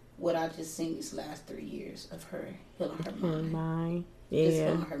what I just seen these last 3 years of her healing her mind. Yeah. Just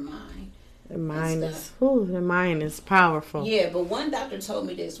healing her mind. The mind is powerful. Yeah, but one doctor told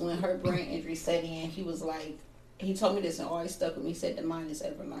me this when her brain injury set in. He told me this and always stuck with me. He said the mind is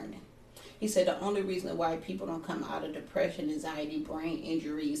ever learning. He said the only reason why people don't come out of depression, anxiety, brain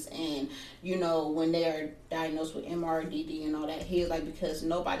injuries, and when they are diagnosed with MRDD and all that, he was because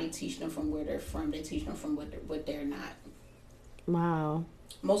nobody teach them from where they're from. They teach them from what they're not. Wow.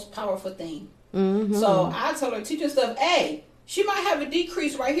 Most powerful thing. Mm-hmm. So I told her, teach her stuff. Hey, she might have a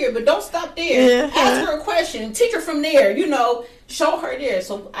decrease right here, but don't stop there. Yeah. Ask her a question. Teach her from there. Show her there.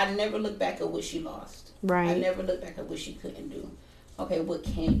 So I never look back at what she lost. Right. I never look back at what she couldn't do. Okay, what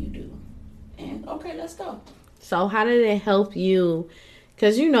can you do? And okay, let's go. So how did it help you?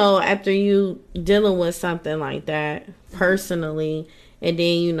 Because after you dealing with something like that personally, and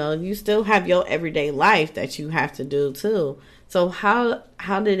then you still have your everyday life that you have to do too. So how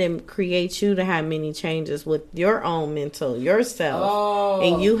did it create you to have many changes with your own mental, yourself? Oh.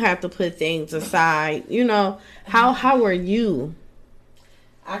 And you have to put things aside. How were you?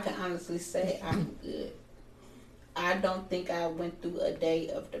 I can honestly say I'm good. I don't think I went through a day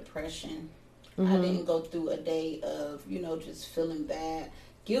of depression. Mm-hmm. I didn't go through a day of, just feeling bad.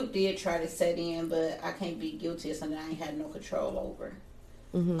 Guilt did try to set in, but I can't be guilty of something I ain't had no control over.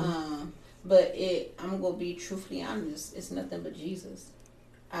 Mm-hmm. But I'm gonna be truthfully honest. It's nothing but Jesus.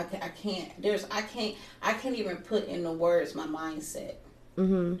 I can't even put in the words my mindset.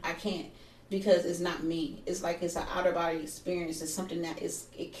 Mm-hmm. I can't, because it's not me. It's it's an outer body experience. It's something that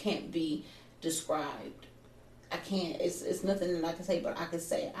it can't be described. I can't. It's nothing that I can say, but I can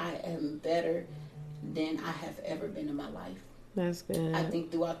say I am better than I have ever been in my life. That's good. I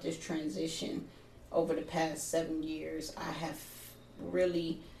think throughout this transition over the past 7 years, I have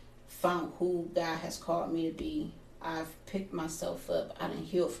really found who God has called me to be. I've picked myself up. I done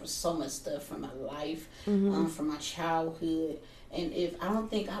healed from so much stuff from my life, mm-hmm. From my childhood. And I don't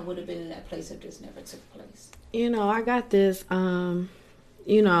think I would have been in that place if this never took place. I got this, I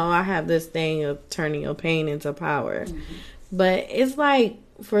have this thing of turning your pain into power. Mm-hmm. But it's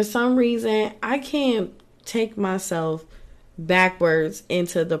for some reason, I can't take myself backwards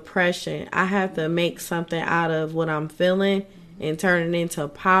into depression. I have to make something out of what I'm feeling and turn it into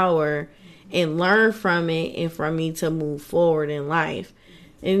power and learn from it and for me to move forward in life.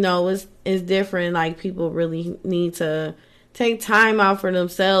 It's different. People really need to take time out for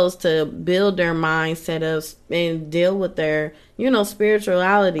themselves to build their mindset up and deal with their,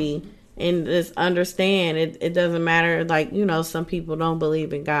 spirituality, and just understand it doesn't matter. Some people don't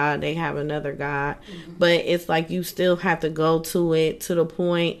believe in God. They have another God. Mm-hmm. But it's you still have to go to it to the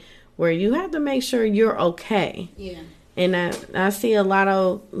point where you have to make sure you're okay. Yeah. And I see a lot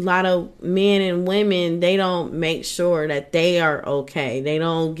of men and women, they don't make sure that they are okay. They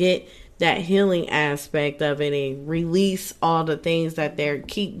don't get that healing aspect of it and release all the things that they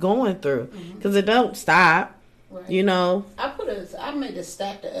keep going through, because it don't stop. Right. You know, I made a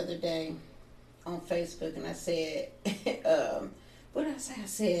stat the other day on Facebook, and I said, what did I say? I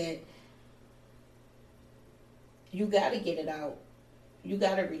said, you got to get it out. You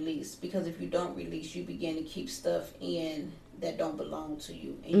got to release, because if you don't release, you begin to keep stuff in that don't belong to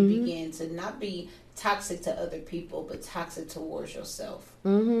you, and you begin to not be toxic to other people, but toxic towards yourself.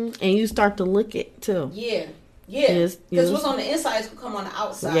 And you start to look it too. Yeah. Because what's on the inside is going to come on the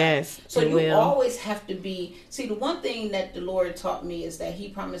outside. Yes. So you always have to be. See, the one thing that the Lord taught me is that He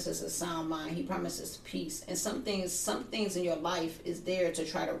promises a sound mind. He promises peace. And some things in your life is there to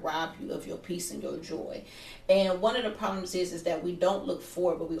try to rob you of your peace and your joy. And one of the problems is that we don't look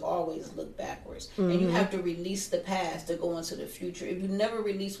forward, but we always look backwards. And you have to release the past to go into the future. If you never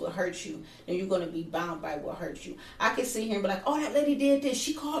release what hurts you, then you're going to be bound by what hurts you. I can sit here and be like, oh, that lady did this.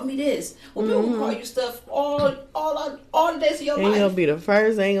 She called me this. Well, people will call you stuff all the days of your life. Ain't gonna be the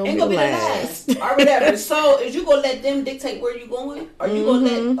first, ain't gonna be the last. Or whatever. So is you gonna let them dictate where you're going? Or you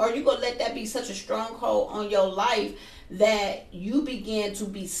gonna let that be such a stronghold on your life that you begin to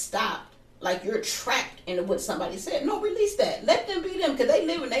be stopped? Like you're trapped into what somebody said. No, release that. Let them be them, because they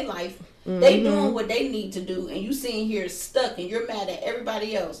living their life. They doing what they need to do, and you sitting here stuck, and you're mad at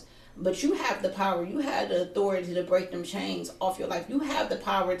everybody else. But you have the power. You have the authority to break them chains off your life. You have the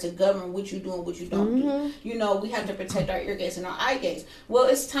power to govern what you do and what you don't do. You know, we have to protect our ear gates and our eye gates. Well,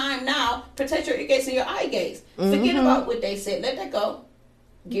 it's time now. Protect your ear gates and your eye gates. Forget about what they said. Let that go.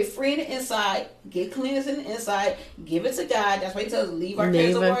 Get free in the inside. Get cleansed in the inside. Give it to God. That's why He tells us, leave our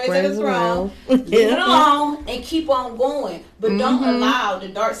cares and worries at His throne. Leave it alone and keep on going. But don't allow the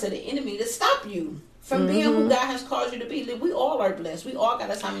darts of the enemy to stop you from being who God has called you to be. We all are blessed. We all got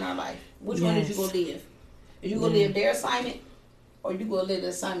a time in our life. Which one is you going to live? Are you going to live their assignment, or you going to live the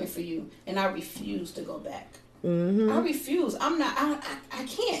assignment for you? And I refuse to go back. I refuse. I'm not. I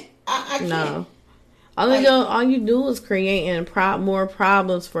can't. I can't. No. All you do is creating more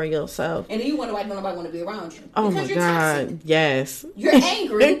problems for yourself. And then you wonder why nobody want to be around you. Oh my God, toxic. Yes. You're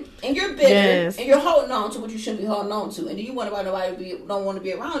angry and you're bitter and you're holding on to what you shouldn't be holding on to. And then you wonder why nobody don't want to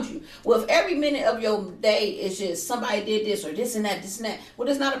be around you. Well, if every minute of your day is just somebody did this or this and that, well,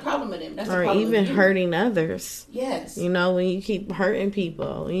 there's not a problem with them. That's a problem even with you. Hurting others. Yes. You know, when you keep hurting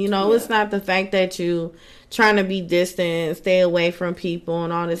people. It's not the fact that you trying to be distant, stay away from people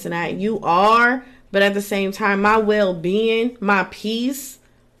and all this and that. You are. But at the same time, my well-being, my peace,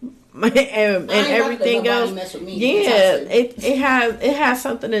 and everything else, it has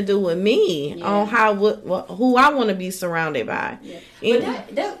something to do with me on who I want to be surrounded by. Yeah.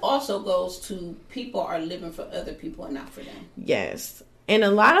 But that also goes to people are living for other people and not for them. Yes, and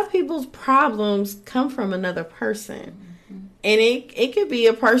a lot of people's problems come from another person. And it could be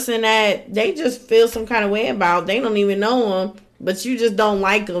a person that they just feel some kind of way about. They don't even know them. But you just don't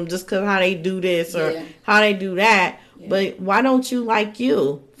like them just because how they do this or how they do that. Yeah. But why don't you like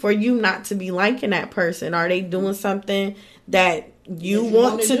you? For you not to be liking that person. Are they doing something that you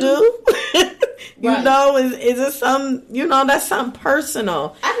want to do? You know, is it some, that's something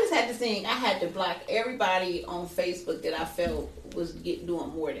personal. I just had to think, I had to block everybody on Facebook that I felt was doing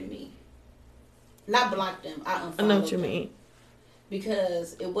more than me. Not block them, I unfollowed them. I know what you mean.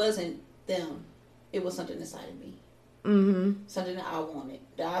 Because it wasn't them. It was something inside of me. Something that I wanted,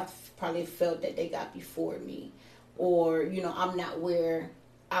 that I probably felt that they got before me, or I'm not where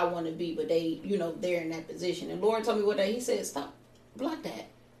I want to be, but they they're in that position. And Lord told me one day, He said, stop, block that,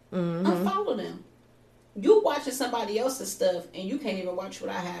 unfollow them. You watching somebody else's stuff and you can't even watch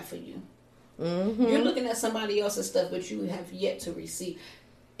what I have for you. You're looking at somebody else's stuff, but you have yet to receive.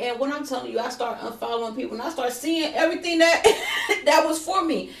 And when I'm telling you, I start unfollowing people and I start seeing everything that was for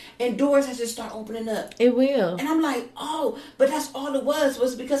me. And doors has just start opening up. It will. And I'm like, oh, but that's all it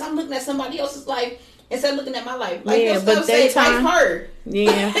was because I'm looking at somebody else's life instead of looking at my life. Like your stuff says, life her.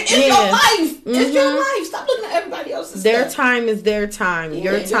 Yeah. It's your life. It's your life. Stop looking at everybody else's Their stuff. time is their time. Yeah,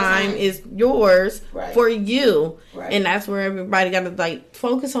 your time is yours for you. Right. And that's where everybody got to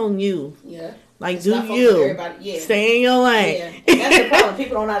focus on you. Yeah. Like, do you stay in your lane? Yeah. And that's the problem.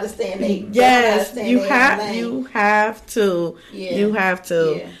 People don't understand. Yes, you have to. Yeah. You have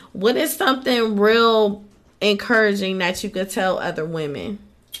to. Yeah. What is something real encouraging that you could tell other women?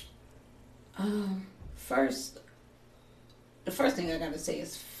 The first thing I got to say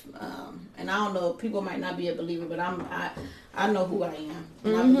is, and I don't know, people might not be a believer, but I know who I am,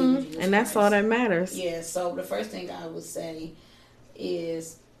 and I believe in Jesus and that's Christ. All that matters. Yeah. So the first thing I would say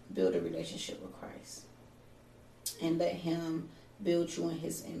is, build a relationship with Christ and let him build you in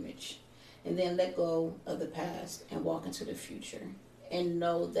his image. And then let go of the past and walk into the future. And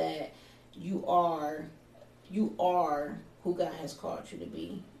know that you are who God has called you to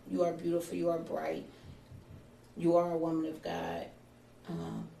be. You are beautiful. You are bright. You are a woman of God.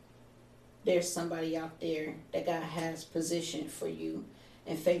 There's somebody out there that God has positioned for you,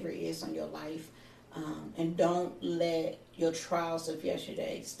 and favor is on your life. And don't let your trials of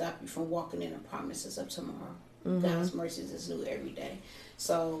yesterday stop you from walking in the promises of tomorrow. Mm-hmm. God's mercies is new every day.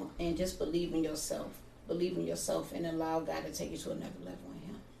 So, and just believe in yourself. Believe in yourself and allow God to take you to another level in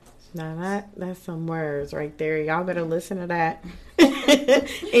him. Now that's some words right there. Y'all better listen to that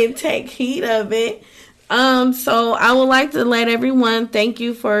and take heed of it. So I would like to let everyone thank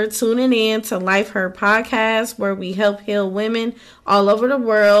you for tuning in to Life Her Podcast, where we help heal women all over the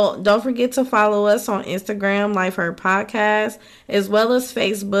world. Don't forget to follow us on Instagram, Life Her Podcast, as well as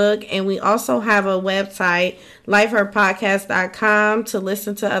Facebook. And we also have a website, lifeherpodcast.com, to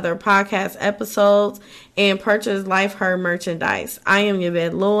listen to other podcast episodes and purchase Life Her merchandise. I am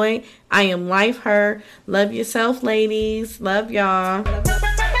Yvette Lloyd. I am Life Her. Love yourself, ladies. Love y'all.